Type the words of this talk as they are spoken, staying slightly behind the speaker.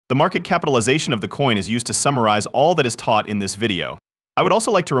The market capitalization of the coin is used to summarize all that is taught in this video. I would also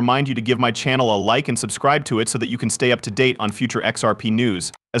like to remind you to give my channel a like and subscribe to it so that you can stay up to date on future XRP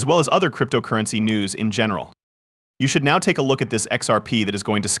news, as well as other cryptocurrency news in general. You should now take a look at this XRP that is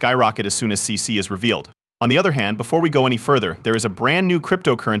going to skyrocket as soon as CC is revealed. On the other hand, before we go any further, there is a brand new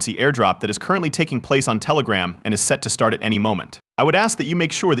cryptocurrency airdrop that is currently taking place on Telegram and is set to start at any moment. I would ask that you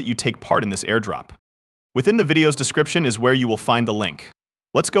make sure that you take part in this airdrop. Within the video's description is where you will find the link.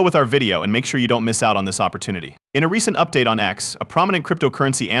 Let's go with our video and make sure you don't miss out on this opportunity. In a recent update on X, a prominent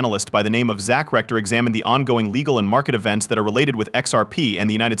cryptocurrency analyst by the name of Zach Rector examined the ongoing legal and market events that are related with XRP and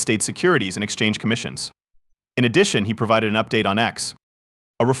the United States Securities and Exchange Commissions. In addition, he provided an update on X.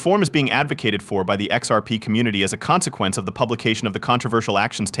 A reform is being advocated for by the XRP community as a consequence of the publication of the controversial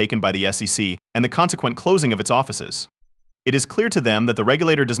actions taken by the SEC and the consequent closing of its offices. It is clear to them that the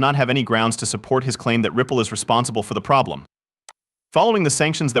regulator does not have any grounds to support his claim that Ripple is responsible for the problem. Following the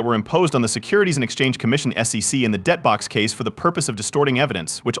sanctions that were imposed on the Securities and Exchange Commission (SEC) in the Debt-Box case for the purpose of distorting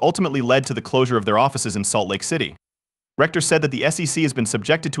evidence, which ultimately led to the closure of their offices in Salt Lake City. Rector said that the SEC has been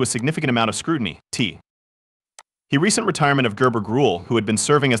subjected to a significant amount of scrutiny. The recent retirement of Gerber Gruhl, who had been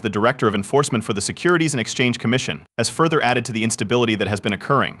serving as the Director of Enforcement for the Securities and Exchange Commission, has further added to the instability that has been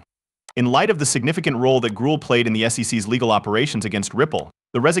occurring. In light of the significant role that Gruhl played in the SEC's legal operations against Ripple,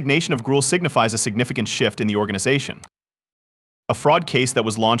 the resignation of Gruhl signifies a significant shift in the organization. A fraud case that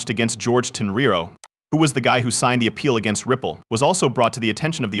was launched against George Tenreiro, who was the guy who signed the appeal against Ripple, was also brought to the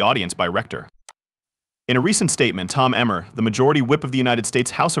attention of the audience by Rector. In a recent statement, Tom Emmer, the Majority Whip of the United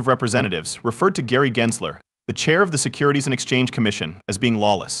States House of Representatives, referred to Gary Gensler, the chair of the Securities and Exchange Commission, as being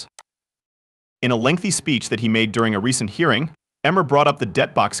lawless. In a lengthy speech that he made during a recent hearing, Emmer brought up the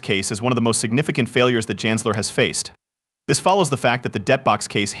Debt-Box case as one of the most significant failures that Gensler has faced. This follows the fact that the Debt-Box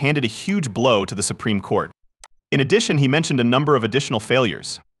case handed a huge blow to the Supreme Court. In addition, he mentioned a number of additional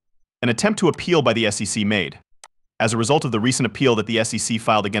failures. An attempt to appeal by the SEC made. As a result of the recent appeal that the SEC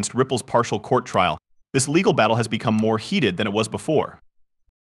filed against Ripple's partial court trial, this legal battle has become more heated than it was before.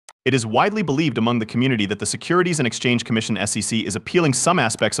 It is widely believed among the community that the Securities and Exchange Commission (SEC) is appealing some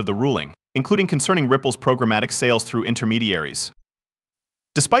aspects of the ruling, including concerning Ripple's programmatic sales through intermediaries.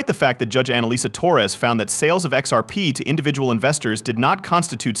 Despite the fact that Judge Annalisa Torres found that sales of XRP to individual investors did not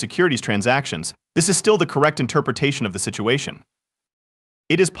constitute securities transactions, this is still the correct interpretation of the situation.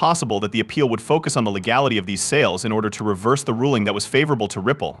 It is possible that the appeal would focus on the legality of these sales in order to reverse the ruling that was favorable to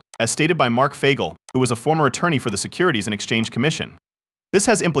Ripple, as stated by Mark Fagel, who was a former attorney for the Securities and Exchange Commission. This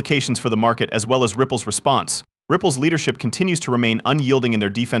has implications for the market as well as Ripple's response. Ripple's leadership continues to remain unyielding in their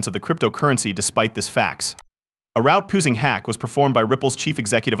defense of the cryptocurrency despite this facts. A route-pushing hack was performed by Ripple's Chief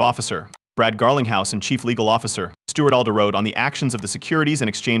Executive Officer, Brad Garlinghouse, and Chief Legal Officer, Stuart Alderode, on the actions of the Securities and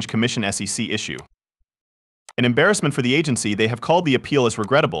Exchange Commission (SEC) issue. An embarrassment for the agency, they have called the appeal as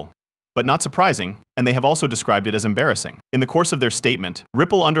regrettable, but not surprising, and they have also described it as embarrassing. In the course of their statement,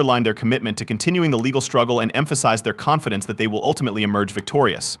 Ripple underlined their commitment to continuing the legal struggle and emphasized their confidence that they will ultimately emerge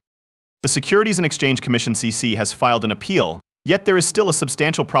victorious. The Securities and Exchange Commission (SEC) has filed an appeal, yet there is still a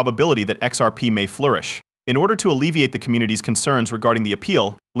substantial probability that XRP may flourish. In order to alleviate the community's concerns regarding the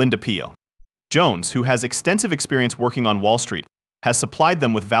appeal, Linda Pio Jones, who has extensive experience working on Wall Street, has supplied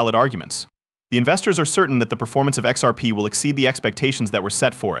them with valid arguments. The investors are certain that the performance of XRP will exceed the expectations that were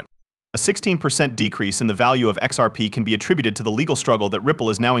set for it. A 16% decrease in the value of XRP can be attributed to the legal struggle that Ripple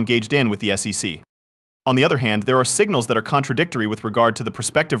is now engaged in with the SEC. On the other hand, there are signals that are contradictory with regard to the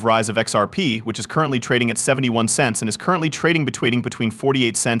prospective rise of XRP, which is currently trading at 71 cents and is currently trading between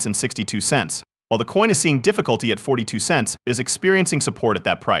 48 cents and 62 cents. While the coin is seeing difficulty at 42 cents, it is experiencing support at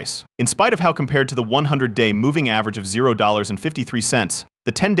that price. In spite of how compared to the 100-day moving average of $0.53,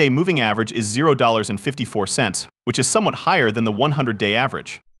 the 10-day moving average is $0.54, which is somewhat higher than the 100-day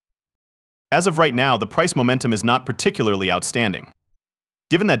average. As of right now, the price momentum is not particularly outstanding.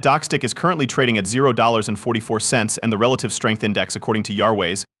 Given that DockStick is currently trading at $0.44 and the relative strength index, according to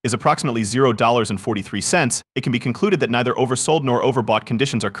Yarways, is approximately $0.43, it can be concluded that neither oversold nor overbought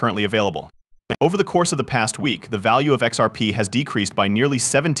conditions are currently available. Over the course of the past week, the value of XRP has decreased by nearly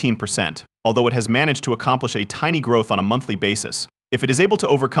 17%, although it has managed to accomplish a tiny growth on a monthly basis. If it is able to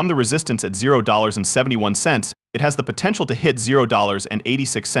overcome the resistance at $0.71, it has the potential to hit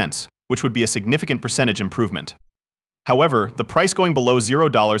 $0.86, which would be a significant percentage improvement. However, the price going below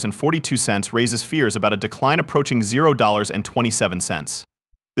 $0.42 raises fears about a decline approaching $0.27.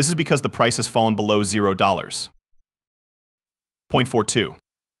 This is because the price has fallen below $0. Point 42.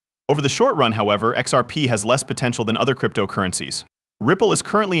 Over the short run, however, XRP has less potential than other cryptocurrencies. Ripple is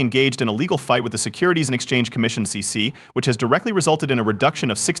currently engaged in a legal fight with the Securities and Exchange Commission (SEC), which has directly resulted in a reduction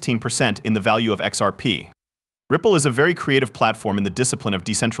of 16% in the value of XRP. Ripple is a very creative platform in the discipline of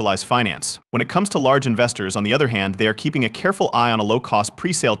decentralized finance. When it comes to large investors, on the other hand, they are keeping a careful eye on a low-cost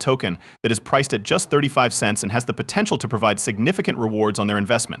pre-sale token that is priced at just 35 cents and has the potential to provide significant rewards on their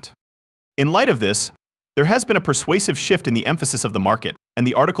investment. In light of this, there has been a persuasive shift in the emphasis of the market, and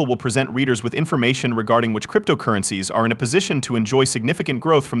the article will present readers with information regarding which cryptocurrencies are in a position to enjoy significant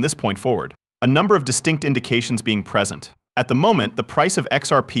growth from this point forward. A number of distinct indications being present. At the moment, the price of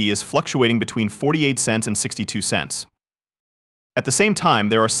XRP is fluctuating between 48 cents and 62 cents. At the same time,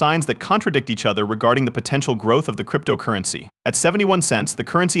 there are signs that contradict each other regarding the potential growth of the cryptocurrency. At 71 cents, the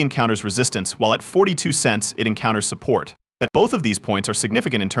currency encounters resistance, while at 42 cents, it encounters support. Both of these points are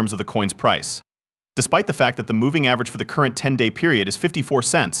significant in terms of the coin's price. Despite the fact that the moving average for the current 10-day period is 54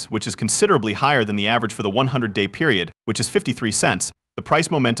 cents, which is considerably higher than the average for the 100-day period, which is 53 cents, the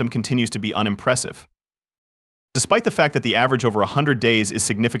price momentum continues to be unimpressive. Despite the fact that the average over 100 days is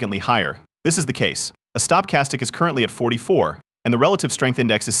significantly higher, this is the case. A stochastic is currently at 44, and the relative strength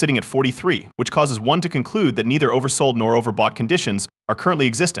index is sitting at 43, which causes one to conclude that neither oversold nor overbought conditions are currently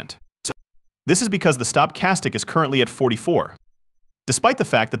existent. This is because the stochastic is currently at 44. Despite the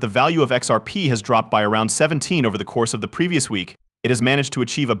fact that the value of XRP has dropped by around 17 over the course of the previous week, it has managed to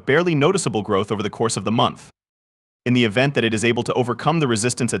achieve a barely noticeable growth over the course of the month. In the event that it is able to overcome the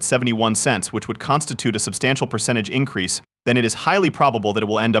resistance at 71 cents, which would constitute a substantial percentage increase, then it is highly probable that it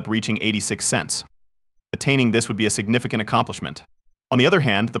will end up reaching 86 cents. Attaining this would be a significant accomplishment. On the other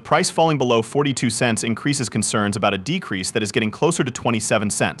hand, the price falling below 42 cents increases concerns about a decrease that is getting closer to 27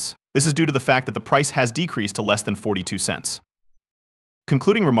 cents. This is due to the fact that the price has decreased to less than 42 cents.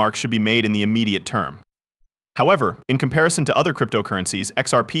 Concluding remarks should be made in the immediate term. However, in comparison to other cryptocurrencies,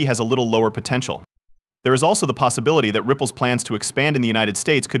 XRP has a little lower potential. There is also the possibility that Ripple's plans to expand in the United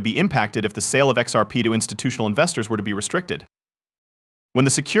States could be impacted if the sale of XRP to institutional investors were to be restricted. When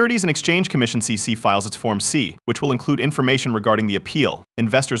the Securities and Exchange Commission (SEC) files its Form C, which will include information regarding the appeal,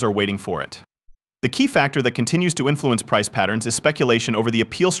 investors are waiting for it. The key factor that continues to influence price patterns is speculation over the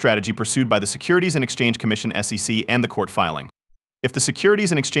appeal strategy pursued by the Securities and Exchange Commission (SEC) and the court filing. If the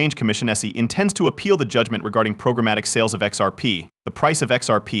Securities and Exchange Commission (SEC) intends to appeal the judgment regarding programmatic sales of XRP, the price of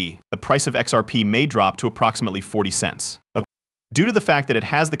XRP may drop to approximately 40 cents. Due to the fact that it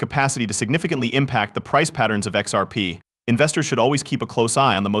has the capacity to significantly impact the price patterns of XRP, investors should always keep a close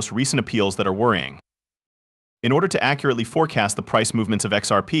eye on the most recent appeals that are worrying. In order to accurately forecast the price movements of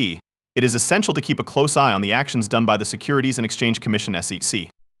XRP, it is essential to keep a close eye on the actions done by the Securities and Exchange Commission (SEC).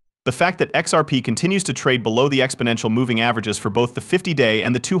 The fact that XRP continues to trade below the exponential moving averages for both the 50-day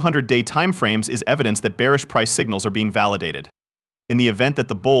and the 200-day timeframes is evidence that bearish price signals are being validated. In the event that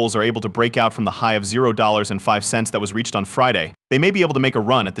the bulls are able to break out from the high of $0.05 that was reached on Friday, they may be able to make a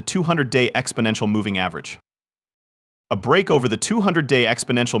run at the 200-day exponential moving average. A break over the 200-day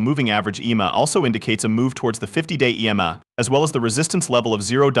exponential moving average EMA also indicates a move towards the 50-day EMA, as well as the resistance level of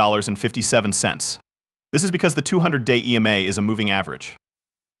 $0.57. This is because the 200-day EMA is a moving average.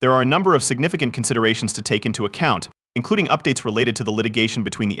 There are a number of significant considerations to take into account, including updates related to the litigation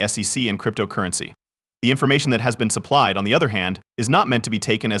between the SEC and cryptocurrency. The information that has been supplied, on the other hand, is not meant to be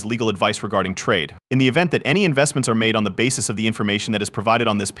taken as legal advice regarding trade. In the event that any investments are made on the basis of the information that is provided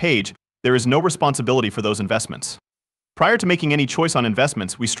on this page, there is no responsibility for those investments. Prior to making any choice on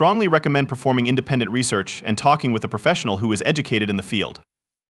investments, we strongly recommend performing independent research and talking with a professional who is educated in the field.